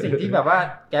งในสิ่งที่แบบว่า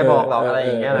แกบอกหรอกอะไรอ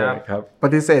ย่างเงี้ยนะครับป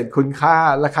ฏิเสธคุณค่า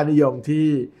และค่านิยม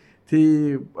ที่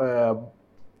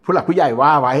ผู้หลักผู้ใหญ่ว่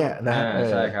าไว้นะ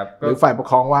ใช่ครับหรือฝ่ายปก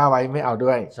ครองว่าไว้ไม่เอา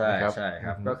ด้วยใช่ครับ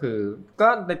ก็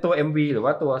ในตัว MV หรือว่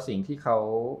าตัวสิ่งที่เขา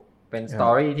เป็นสตอ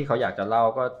รี่ที่เขาอยากจะเล่า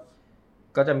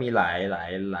ก็จะมีห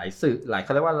ลายสื่อเข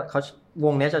าเรียกว่าเขาว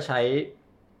งนี้จะใช้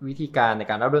วิธีการใน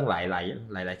การเล่าเรื่องหลา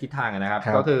ยทิศทางนะครับ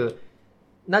ก็คือ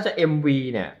น่าจะ MV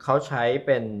เนี่ยเขาใช้เ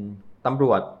ป็นตำร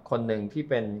วจคนหนึ่งที่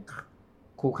เป็น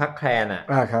คูคักแคลน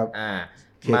ครับ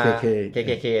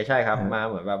KKK ใช่ครับมา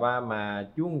เหมือนแบบว่ามา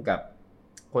ยุ่งกับ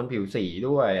คนผิวสี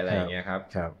ด้วยอะไรอย่างเงี้ยครับ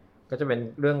ก็จะเป็น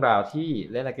เรื่องราวที่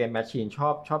เล่นเกมแมชชีนช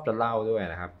อบจะเล่าด้วย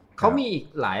นะครับเขามีอีก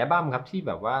หลายอัลบั้มครับที่แ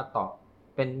บบว่าต่อ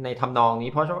เป็นในทำนอง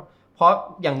นี้เพราะ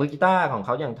อย่างมือกีตาร์ของเข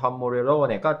าอย่างทอมโมเรโร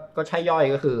เนี่ยก็ใช่ย่อย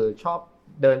ก็คือชอบ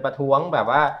เดินประท้วงแบบ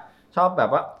ว่าชอบแบบ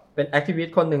ว่าเป็นแอคทิวิส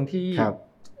ต์คนหนึ่งที่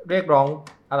เรียกร้อง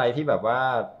อะไรที่แบบว่า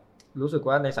รู้สึก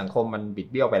ว่าในสังคมมันบิด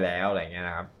เบี้ยวไปแล้วอะไรเงี้ย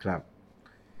นะครับครับ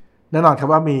แน่นอนครับ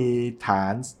ว่ามีฐา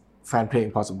นแฟนเพลง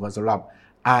พอสมควรสำหรับ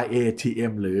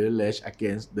RATM หรือ Rage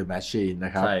Against the Machine น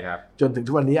ะครับใช่ครับจนถึง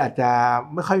ทุกวันนี้อาจจะ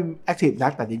ไม่ค่อยแอคทีฟนั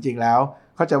กแต่จริงๆแล้ว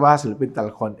เข้าใจว่าศิลปินแต่ล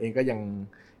ะคนเองก็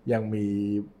ยังมี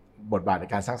บทบาทใน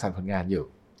การสร้างสรรค์ผลงานอยู่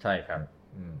ใช่ครับ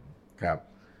ครับ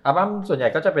อัลบั้มส่วนใหญ่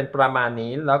ก็จะเป็นประมาณ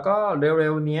นี้แล้วก็เร็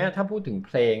วๆนี้ถ้าพูดถึงเ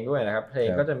พลงด้วยนะครับเพลง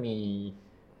ก็จะมี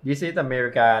This is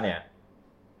America เนี่ย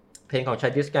เพลงของ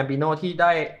Childish Gambino ที่ไ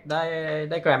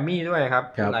ด้แกรมมี่ด้วยครับ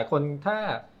หลายคนถ้า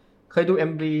เคยดู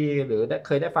MV หรือเ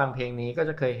คยได้ฟังเพลงนี้ก็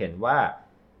จะเคยเห็นว่า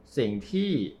สิ่ง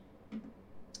ที่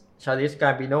Childish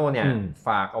Gambino เนี่ยฝ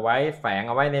ากเอาไว้แฝงเ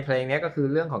อาไว้ในเพลงนี้ก็คือ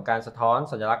เรื่องของการสะท้อน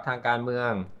สัญลักษณ์ทางการเมือ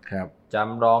งจ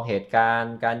ำลองเหตุการ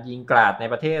ณ์การยิงกราดใน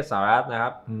ประเทศสหรัฐนะค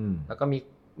รับแล้วก็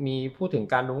มีพูดถึง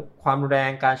ความรุนแร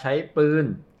งการใช้ปืน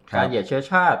การเหยียดเชื้อ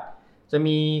ชาติจะ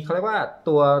มีเขาเรียกว่า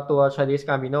ตัว Childish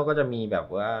Gambino ก็จะมีแบบ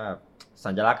ว่า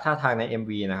สัญลักษณ์ท่าทางใน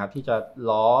MV นะครับที่จะ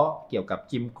ล้อเกี่ยวกับ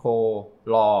จิมโคร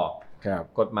ลอ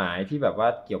กฎหมายที่แบบว่า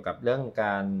เกี่ยวกับเรื่องก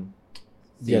าร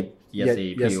เหยียดสี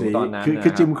ผิวตอนนั้นคื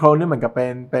อจิมโครนี่เหมือนกับเ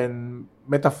ป็น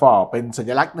เมตาฟอร์เป็นสั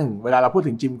ญลักษณ์หนึ่งเวลาเราพูด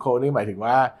ถึงจิมโครนี่หมายถึง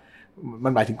ว่ามั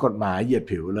นหมายถึงกฎหมายเหยียด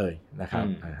ผิวเลยนะครับ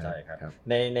ใช่ครับ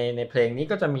ในเพลงนี้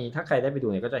ก็จะมีถ้าใครได้ไปดู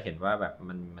เนี่ยก็จะเห็นว่าแบบ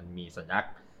มันมีสัญลักษ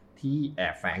ณ์ที่แอ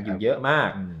บแฝงอยู่เยอะมาก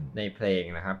ในเพลง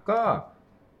นะครับก็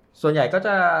ส่วนใหญ่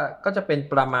ก็จะเป็น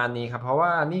ประมาณนี้ครับเพราะว่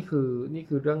านี่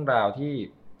คือเรื่องราวที่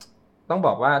ต้องบ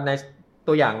อกว่าใน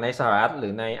ตัวอย่างในสหรัฐหรื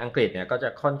อในอังกฤษเนี่ยก็จะ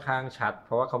ค่อนข้างชัดเพ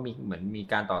ราะว่าเขามี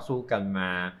การต่อสู้กันมา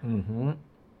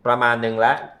ประมาณนึงแ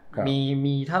ล้ว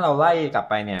มีถ้าเราไล่กลับ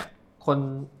ไปเนี่ยคน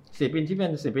ศิลปินที่เป็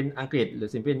นศิลปินอังกฤษหรือ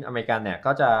ศิลปินอเมริกันเนี่ย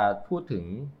ก็จะพูดถึง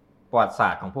ประวัติศา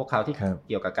สตร์ของพวกเขาที่เ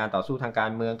กี่ยวกับการต่อสู้ทางกา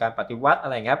รเมืองการปฏิวัติอะ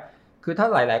ไรครับคือถ้า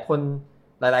หลาย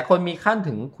ๆคนมีขั้น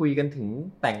ถึงคุยกันถึง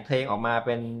แต่งเพลงออกมาเ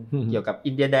ป็นเกี่ยวกับ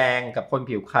อินเดียแดงกับคน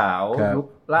ผิวขาวยุค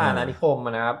ล่าอาณานิคม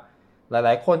นะครับหล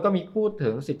ายๆคนก็มีพูดถึ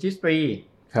งสิทธิสตรี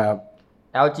ครับ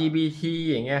LGBT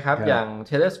อย่างเงี้ยครับอย่าง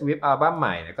Taylor Swift อัลบั้มให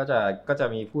ม่เนี่ยก็จะ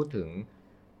มีพูดถึง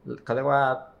เขาเรียกว่า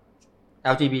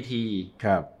LGBT ค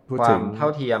รับความเท่า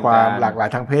เทียมความหลากหลาย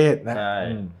ทางเพศนะใช่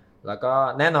แล้วก็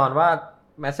แน่นอนว่า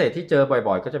แมสเสจที่เจอบ่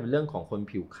อยๆก็จะเป็นเรื่องของคน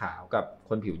ผิวขาวกับ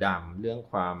คนผิวดำเรื่อง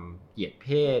ความเหยียดเพ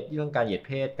ศเรื่องการเหยียดเ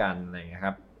พศกันอะไรอย่างเงี้ยค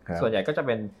รับส่วนใหญ่ก็จะเ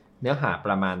ป็นเนื้อหาป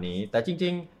ระมาณนี้แต่จ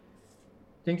ริง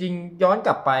ย้อนก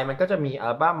ลับไปมันก็จะมีอั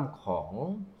ลบั้มของ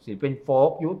ศิลปินโฟล์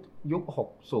กยุค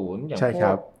60อย่างพว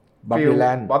กบ๊อบดี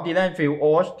แลนฟิลโอ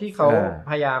ชที่เขา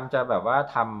พยายามจะแบบว่า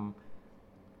ท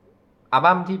ำอัล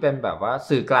บั้มที่เป็นแบบว่า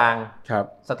สื่อกลาง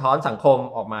สะท้อนสังคม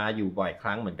ออกมาอยู่บ่อยค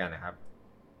รั้งเหมือนกันนะครับ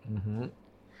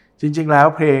จริงๆแล้ว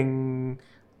เพลง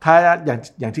ถ้าอ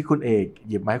ย่างที่คุณเอก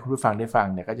หยิบมาให้คุณผู้ฟังได้ฟัง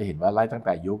เนี่ยก็จะเห็นว่าไล่ตั้งแ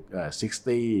ต่ยุค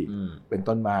60เป็น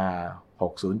ต้นมา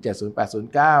60 70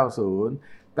 80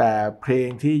 90แต่เพลง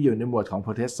ที่อยู่ในหมวดของ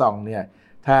protest song เนี่ย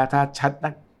ถ้าชัด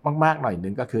มากๆหน่อยนึ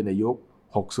งก็คือในยุค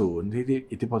60ที่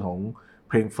อิทธิพลของ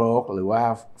เพลงโฟล์กหรือว่า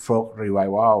โฟล์กรีไว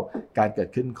วัลการเกิด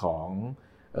ขึ้นของ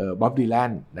บ๊อบดีแล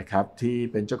นนะครับที่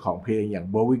เป็นเจ้าของเพลงอย่าง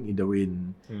Blowing in the Wind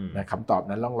นะคำตอบ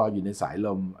นั้นล่องลอยอยู่ในสายล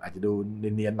มอาจจะดู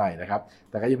เนียนๆหน่อยนะครับ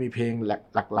แต่ก็ยังมีเพลง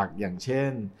หลักๆอย่างเช่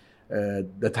น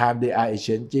The Time They Are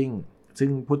Changing ซึ่ง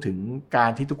พูดถึงกา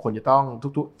รที่ทุกคนจะต้อง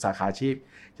ทุกๆสาขาอาชีพ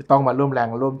จะต้องมาร่วมแรง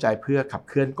ร่วมใจเพื่อขับ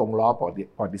เคลื่อนกงล้อประ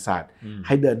วัติศาสตร์ใ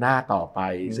ห้เดินหน้าต่อไป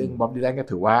ซึ่งบ๊อบดีแลนก็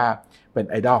ถือว่าเป็น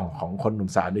ไอดอลของคนหนุ่ม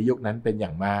สาวในยุคนั้นเป็นอย่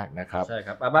างมากนะครับใช่ค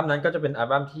รับอัลบั้มนั้นก็จะเป็นอัล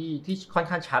บั้มที่ค่อน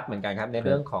ข้างชัดเหมือนกันครับในเ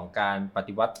รื่องของการป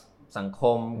ฏิวัติสังค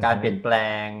มการเปลี่ยนแปล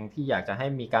งที่อยากจะให้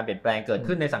มีการเปลี่ยนแปลงเกิด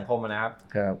ขึ้นในสังคมนะครับ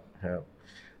ครับ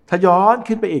ถ้าย้อน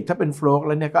ขึ้นไปอีกถ้าเป็นโฟล์กแ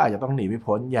ล้วเนี่ยก็อาจจะต้องหนีไม่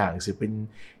พ้นอย่างศิลปิน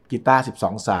กีตาร์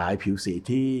12สายผิวสี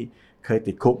ที่เคย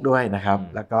ติดคุกด้วยนะครับ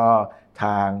แล้วก็ท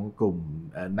างกลุ่ม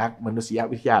นักมนุษย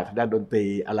วิทยาทางด้านดนตรี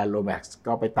อลันโลแม็กซ์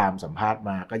ก็ไปตามสัมภาษณ์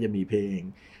มาก็จะมีเพลง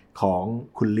ของ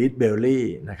คุณลีดเบลลี่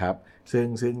นะครับซึ่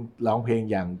งร้องเพลง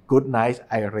อย่าง Good Night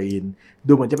Irene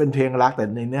ดูเหมือนจะเป็นเพลงรักแต่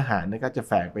ในเนื้อหาเนี่ยก็จะแ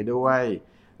ฝงไปด้วย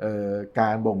กา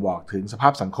รบ่งบอกถึงสภา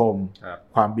พสังคม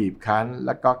ความบีบคั้นแ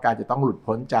ล้วก็การจะต้องหลุด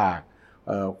พ้นจาก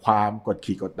ความกด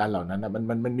ขี่กดดันเหล่านั้นนะ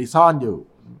มันมีซ่อนอยู่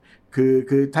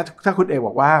คือถ้าคุณเอกบ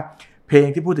อกว่าเพลง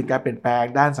ที่พูดถึงการเปลี่ยนแปลง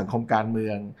ด้านสังคมการเมื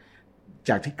อง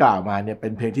จากที่กล่าวมาเนี่ยเป็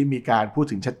นเพลงที่มีการพูด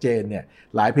ถึงชัดเจนเนี่ย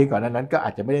หลายเพลงก่อนนั้นก็อ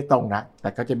าจจะไม่ได้ตรงนักแต่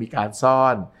ก็จะมีการซ่อ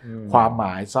นความหม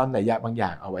ายซ่อนนัยยะบางอย่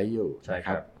างเอาไว้อยู่ใช่ค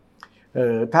รับ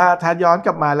ถ้าย้อนก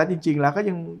ลับมาแล้วจริงๆแล้วก็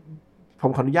ยัง ผ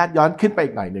มขออนุญาตย้อนขึ้นไป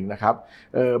อีกหน่อยหนึ่งนะครับ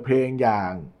เพลงอย่า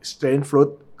ง Strange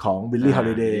Fruit ของ Billie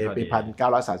Holiday ปี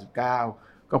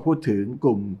1939ก็พูดถึงก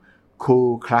ลุ่ม Ku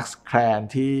Klux Klan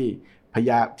ที่พยา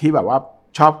ยามที่แบบว่า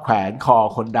ชอบแขวนคอ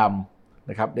คนดำ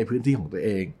นะครับในพื้นที่ของตัวเ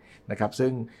องนะครับ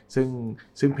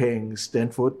ซึ่งเพลง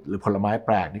Strange Fruit หรือผลไม้แป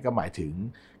ลกนี่ก็หมายถึง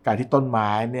การที่ต้นไม้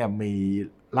เนี่ยมี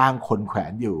ร่างคนแขว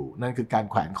นอยู่นั่นคือการ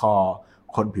แขวนคอ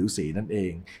คนผิวสีนั่นเอ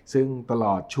งซึ่งตล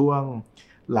อดช่วง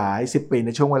หลาย10 ปีใน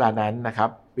ช่วงเวลานั้นนะครับ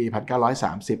ปี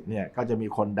 1930 เนี่ยก็จะมี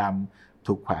คนดำ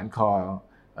ถูกแขวนคอ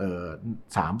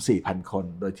3-4 พันคน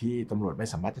โดยที่ตำรวจไม่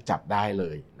สามารถจะจับได้เล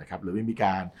ยนะครับหรือไม่มีก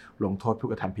ารลงโทษผู้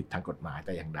กระทำผิดทางกฎหมายแ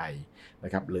ต่อย่างใดน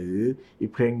ะครับหรืออี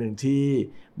กเพลงหนึ่งที่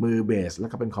มือเบสแล้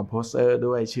วก็เป็นคอมโพเซอร์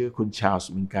ด้วยชื่อคุณชาร์ล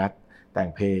ส์มินกัสแต่ง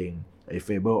เพลง A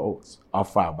Fable of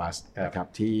Flower Bust นะครับ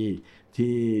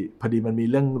ที่พอดีมันมี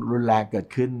เรื่องรุนแรงเกิด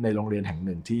ขึ้นในโรงเรียนแห่งห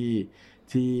นึ่ง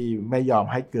ที่ไม่ยอม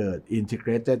ให้เกิด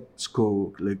integrated school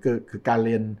หรือคือการเ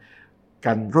รียน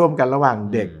กันร่วมกันระหว่าง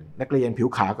เด็กนักเรียนผิว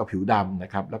ขาวกับผิวดำน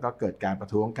ะครับแล้วก็เกิดการประ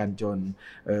ท้วงกันจน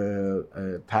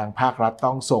ทางภาครัฐ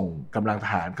ต้องส่งกำลังท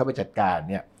หารเข้าไปจัดการ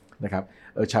เนี่ยนะครับ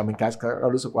ชามินกัสก็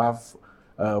รู้สึกว่า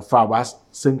ฟาวัส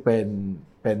ซึ่งเป็น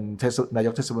นาย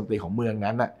กเทศมนตรีของเมือง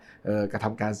นั้นน่ะกระท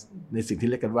ำการในสิ่งที่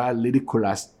เรียกกันว่า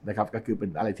ridiculous นะครับก็คือเป็น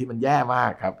อะไรที่มันแย่มา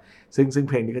กครับซึ่ง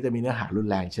เพลงนี้ก็จะมีเนื้อหารุน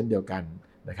แรงเช่นเดียวกัน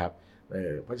นะครับ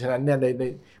เพราะฉะนั้นเนี่ยใน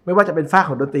ไม่ว่าจะเป็นฝ้า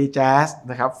ของดนตรีแจ๊ส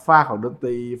นะครับฝ้าของดนต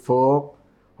รีโฟล์ก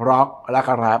ร็อกและ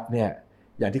ก็แรปเนี่ย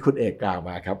อย่างที่คุณเอกกล่าวม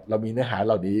าครับเรามีเนื้อหาเ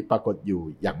หล่านี้ปรากฏอยู่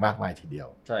อย่างมากมายทีเดียว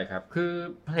ใช่ครับคือ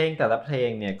เพลงแต่ละเพลง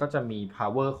เนี่ยก็จะมี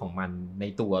power ของมันใน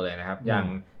ตัวเลยนะครับอย่าง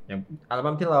อัล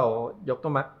บั้มที่เรายก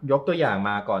ตัวอย่าง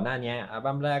มาก่อนหน้านี้อัล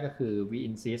บั้มแรกก็คือ We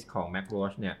Insist ของ Mac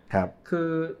Roach เนี่ยคือ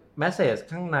message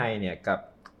ข้างในเนี่ยกับ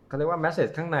เขาเรียกว่า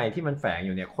message ข้างในที่มันแฝงอ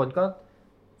ยู่เนี่ยคนก็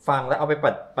ฟังแล้วเอาไป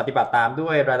ปฏิบัติตามด้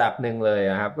วยระดับหนึ่งเลย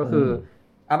นะครับก็คือ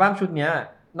อัลบั้มชุดนี้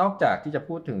นอกจากที่จะ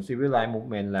พูดถึง Civil Rights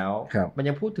Movement แล้วมัน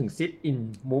ยังพูดถึง Sit In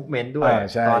Movement ด้วย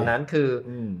ตอนนั้น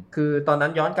คือตอนนั้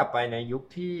นย้อนกลับไปในยุค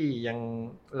ที่ยัง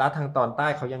รัฐทางตอนใต้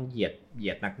เขายังเหยี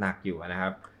ยดหนักๆอยู่นะค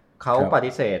รับเขาป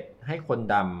ฏิเสธให้คน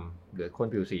ดำหรือคน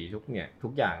ผิวสีทุ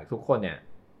กอย่างทุกคนเนี่ย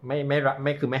ไ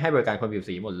ม่คือไม่ให้บริการคนผิว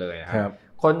สีหมดเลยนะครับ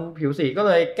คนผิวสีก็เ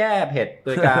ลยแก้เผ็ดโด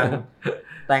ยการ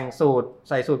แต่งสูตร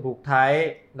ใส่สูตรผูกไทย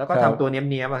แล้วก็ทำตัวเ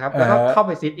นี้ยบๆครับแล้วก็เข้าไ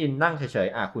ปซิทอินนั่งเฉย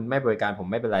ๆคุณไม่บริการผม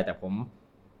ไม่เป็นไรแต่ผม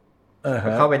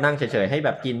เข้าไปนั่งเฉยๆให้แบ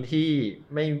บกินที่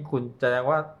ไม่คุณแสดง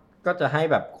ว่าก็จะให้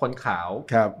แบบคนขาว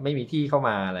ไม่มีที่เข้าม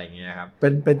าอะไรอย่างเงี้ยครับ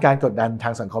เป็นการกดดันท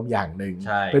างสังคมอย่างหนึ่ง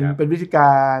เป็นวิธีก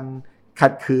ารขั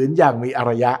ดขืนอย่างมีอา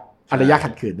รยะ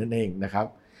ขัดขืนนั่นเองนะครับ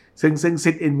ซึ่ง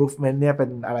sit in movement เนี่ยเป็น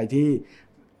อะไรที่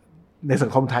ในสั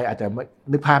งคมไทยอาจจะ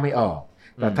นึกภาพไม่ออก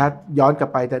แต่ถ้าย้อนกลับ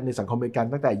ไปในสังคมอเมริกัน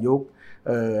ตั้งแต่ยุค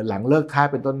หลังเลิกทาส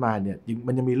เป็นต้นมาเนี่ย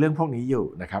มันยังมีเรื่องพวกนี้อยู่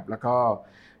นะครับแล้ว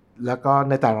ก็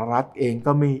ในแต่ละรัฐเอง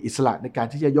ก็มีอิสระในการ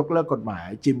ที่จะยกเลิกกฎหมาย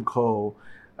จิมโคร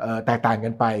แตกต่างกั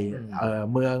นไป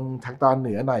เมืองทางตอนเห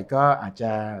นือหน่อยก็อาจจ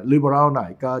ะ liberal หน่อ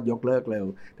ยก็ยกเลิกเร็ว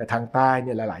แต่ทางใต้เ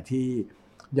นี่ยหลายๆที่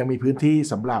ยังมีพื้นที่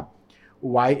สำหรับ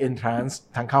white entrance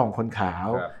ทางเข้าของคนขาว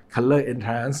color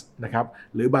entrance นะครับ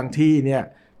หรือบางที่เนี่ย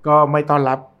ก็ไม่ต้อน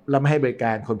รับและไม่ให้บริก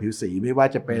ารคนผิวสีไม่ว่า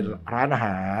จะเป็นร้านอาห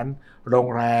ารโรง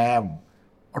แรม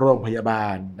โรงพยาบา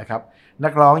ลนะครับนั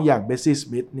กร้องอย่างเบสซี่ส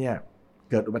มิธเนี่ย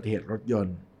เกิดอุบัติเหตุรถยน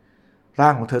ต์ร่า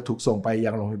งของเธอถูกส่งไปยั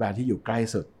งโรงพยาบาลที่อยู่ใกล้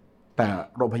สุดแต่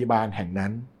โรงพยาบาลแห่งนั้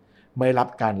นไม่รับ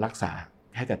การรักษา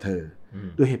ให้กับเธอ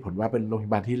ด้วยเหตุผลว่าเป็นโรงพย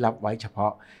าบาลที่รับไว้เฉพา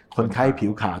ะคนไข้ผิ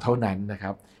วขาวเท่านั้นนะค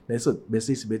รับในสุดเบส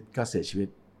ซี่สมิธก็เสียชีวิต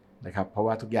นะครับเพราะ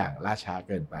ว่าทุกอย่างล่าช้าเ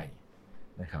กินไป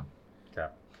นะครับครั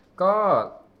บก็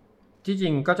ที่จริ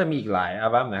งก็จะมีอีกหลายอั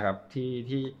ลบั้มนะครับ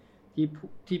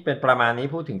ที่เป็นประมาณนี้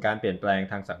พูดถึงการเปลี่ยนแปลง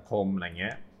ทางสังคมอะไรเงี้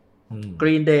ย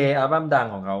Green Day อัลบั้มดัง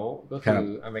ของเขาก็คือ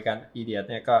American Idiot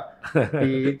เนี่ยก็ปี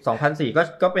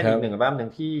 2004 ก็เป็นอีกหนึ่งอัลบั้มหนึ่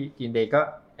งที่ Green Day ก็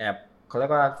แอบเขาเรีย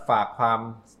กว่าฝากความ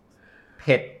เ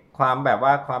ผ็ดความแบบว่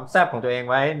าความแซ่บของตัวเอง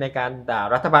ไว้ในการด่า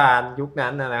รัฐบาลยุค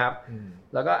นั้นนะครับ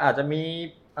แล้วก็อาจจะมี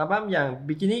อัลบั้มอย่าง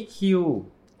Bikini Kill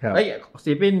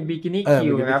ศิลปิน Bikini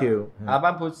Kill นะครับอัล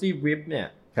บั้ม Pussy Whip เนี่ย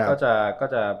ก็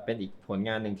จะเป็นอีกผลง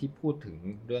านหนึ่งที่พูดถึง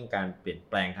เรื่องการเปลี่ยน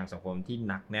แปลงทางสังคมที่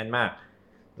หนักแน่นมาก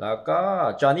แล้วก็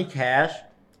Johnny Cash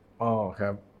ค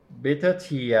รับ Bitter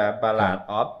Tear Ballad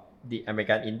of the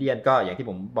American Indian ก็อย่างที่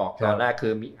ผมบอกตอนแรกคื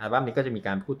ออัลบั้มนี้ก็จะมีก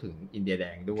ารพูดถึงอินเดียแด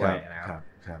งด้วยนะครับ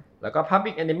แล้วก็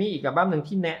Public Enemy อีกอัลบั้มหนึ่ง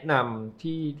ที่แนะนำ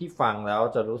ที่ฟังแล้ว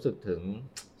จะรู้สึกถึง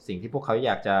สิ่งที่พวกเขาอ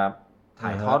ยากจะถ่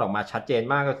ายทอดออกมาชัดเจน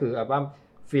มากก็คืออัลบั้ม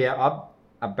Fear of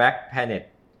a Black Planet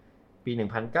ปี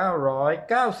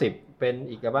 1990 เป็น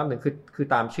อีกอัลบั้มหนึ่งคือ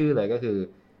ตามชื่อเลยก็คือ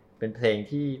เป็นเพลง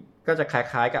ที่ก็จะค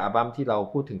ล้ายๆกับอัลบั้มที่เรา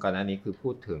พูดถึงก่อนหน้านี้คือพู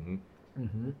ดถึง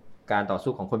การต่อ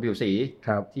สู้ของคนผิวสี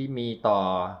ที่มีต่อ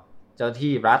เจ้า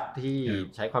ที่รัฐที่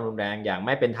ใช้ความรุนแรงอย่างไ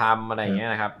ม่เป็นธรรมอะไรอย่างเงี้ย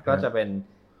นะครับก็จะเป็น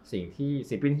สิ่งที่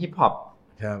ศิลปินฮิปฮอป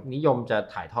นิยมจะ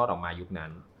ถ่ายทอดออกมายุคนั้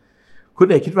นคุณ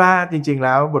เอกคิดว่าจริงๆแ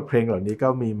ล้วบทเพลงเหล่านี้ก็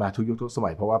มีมาทุกยุคทุกส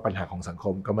มัยเพราะว่าปัญหาของสังค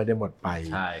มก็ไม่ได้หมดไป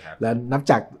ใช่ครับและนับ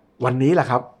จากวันนี้แหละ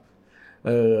ครับ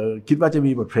คิดว่าจะ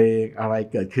มีบทเพลงอะไร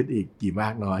เกิดขึ้นอีกกี่มา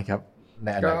กน้อยครับใน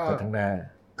อนาคตข้างหน้า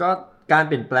ก็การเ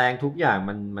ปลี่ยนแปลงทุกอย่าง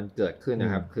มันเกิดขึ้นน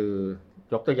ะครับคือ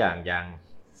ยกตัวอย่าง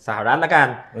สหรัฐละกัน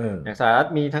อย่างสหรัฐ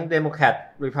มีทั้งเดโมแครต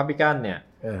รีพับลิกันเนี่ย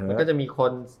มันก็จะมีค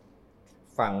น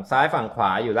ฝั่งซ้ายฝั่งขว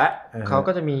าอยู่แล้วเขา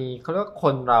ก็จะมีเขาเรียกว่าค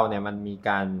นเราเนี่ยมันมีก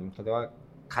ารเขาเรียกว่า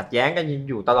ขัดแย้งกัน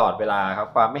อยู่ตลอดเวลาครับ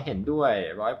ความไม่เห็นด้วย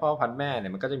ร้อยพ่อพันแม่เนี่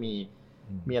ยมันก็จะ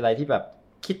มีอะไรที่แบบ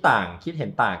คิดเห็น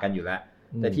ต่างกันอยู่แล้ว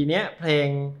แต่ทีเนี้ยเพลง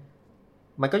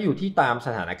มันก็อยู่ที่ตามส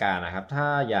ถานการณ์นะครับถ้า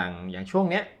อย่างช่วง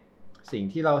เนี้ยสิ่ง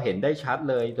ที่เราเห็นได้ชัด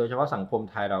เลยโดยเฉพาะสังคม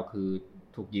ไทยเราคือ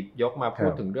ถูกหยิบยกมาพู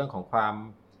ดถึงเรื่องของความ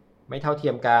ไม่เท่าเที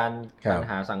ยมกันปัญ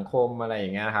หาสังคมอะไรอย่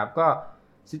างเงี้ยนะครับก็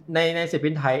ในศิลปิ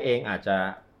นไทยเองอาจ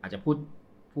จะ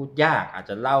พูดยากอาจ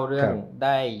จะเล่าเรื่องไ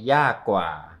ด้ยากกว่า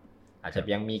อาจจะ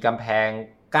ยังมีกำแพง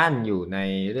กั้นอยู่ใน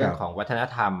เรื่องของวัฒน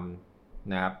ธรรม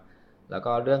นะครับแล้ว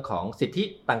ก็เรื่องของสิทธิ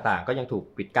ต่างๆก็ยังถูก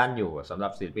ปิดกั้นอยู่สำหรั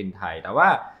บศิลปินไทยแต่ว่า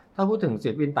ถ้าพูดถึงศิ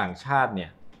ลปินต่างชาติเนี่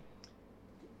ย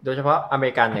โดยเฉพาะอเม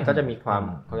ริกันเนี่ยก็จะมีความ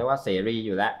เขาเรียกว่าเสรีอ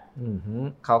ยู่แล้ว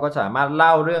เขาก็สามารถเล่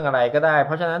าเรื่องอะไรก็ได้เพ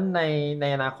ราะฉะนั้นใน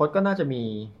อนาคตก็น่าจะมี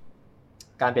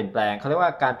การเปลี่ยนแปลงเขาเรียกว่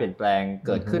าการเปลี่ยนแปลงเ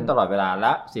กิดขึ้นตลอดเวลาแล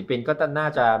ะศิลปินก็น่า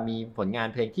จะมีผลงาน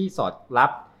เพลงที่สอดรั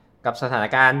บกับสถาน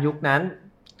การณ์ยุคนั้น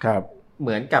ครับเห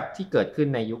มือนกับที่เกิดขึ้น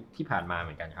ในยุคที่ผ่านมาเห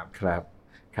มือนกันครับค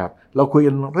รับเราคุย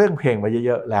กันเรื่องเพลงมาเ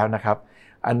ยอะๆแล้วนะครับ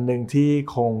อันนึงที่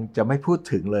คงจะไม่พูด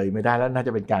ถึงเลยไม่ได้แล้วน่าจ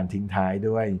ะเป็นการทิ้งท้าย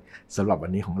ด้วยสำหรับวั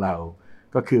นนี้ของเรา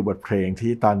ก็คือบทเพลง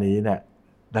ที่ตอนนี้เนี่ย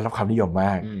ได้รับความนิยมม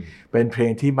ากเป็นเพล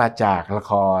งที่มาจากละ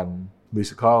ครมิว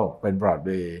สิคัลเป็นบรอดเว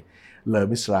ย์เลอ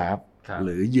มิสลาฟห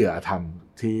รือเหยื่อธรรม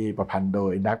ที่ประพันธ์โด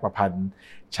ยนักประพันธ์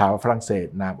ชาวฝรั่งเศส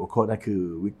นามโอโกนั่นคือ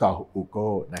วิกตอร์อูโก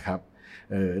นะครับ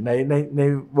ใน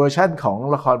เวอร์ชั่นของ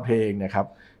ละครเพลงนะครับ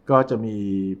ก็จะมี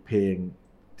เพลง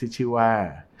ที่ชื่อว่า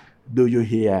Do You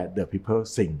Hear the People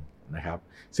Sing นะครับ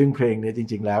ซึ่งเพลงนี้จ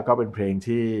ริงๆแล้วก็เป็นเพลง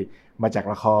ที่มาจาก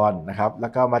ละครนะครับแล้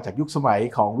วก็มาจากยุคสมัย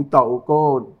ของวิกตอร์อูโก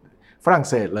ฝรั่ง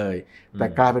เศสเลยแต่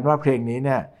กลายเป็นว่าเพลงนี้เ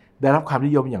นี่ยได้รับความ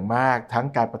นิยมอย่างมากทั้ง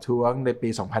การประท้วงในปี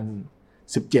 2017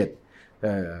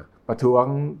 ประท้วง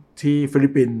ที่ฟิลิ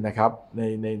ปปินส์นะครับ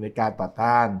ในการต่อ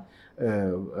ต้านเ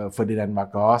ฟอร์ดินานด์ มา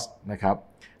ร์โกสนะครับ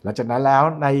หลังจากนั้นแล้ว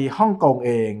ในฮ่องกงเ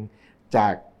องจา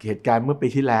กเหตุการณ์เมื่อปี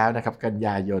ที่แล้วนะครับกันย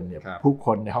ายนเนี่ยผู้ค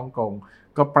นในฮ่องกง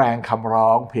ก็แปลงคำร้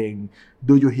องเพลง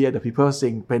Do You Hear the People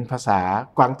Sing เป็นภาษา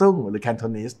กวางตุ้งหรือ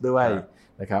Cantonese ด้วย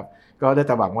นะครับก็ได้แ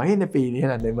ต่หวังว่าในปีนี้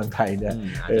นะในเมืองไทยเนี่ย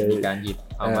จะมีการหยิบ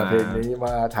เอามาเพลงนี้ม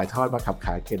าถ่ายทอดมาขับข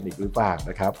ายกันอีกหรือเปล่า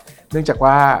นะครับเนื่องจาก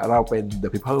ว่าเราเป็น The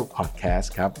People Podcast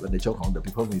ครับในช่วงของ The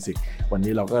People Music วัน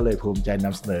นี้เราก็เลยภูมิใจน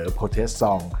ำเสนอ Protest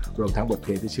Song รวมทั้งบทเพ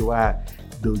ลงที่ชื่อว่า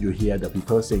Do You Hear the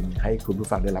People Sing ให้คุณผู้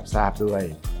ฟังได้รับทราบด้วย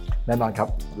แน่นอนครับ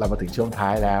เรามาถึงช่วงท้า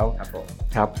ยแล้ว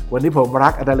ครับวันนี้ผมรั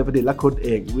กอดัลฤประดิษฐ์และคุณเอ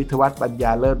กวิทยวัฒน์ปัญญ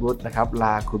าเลิศวุฒินะครับล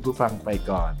าคุณผู้ฟังไป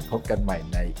ก่อนพบกันใหม่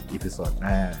ในอีพิโซดห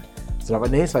น้าสำหรับวั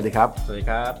นนี้สวัสดีครับสวัสดี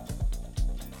ครับ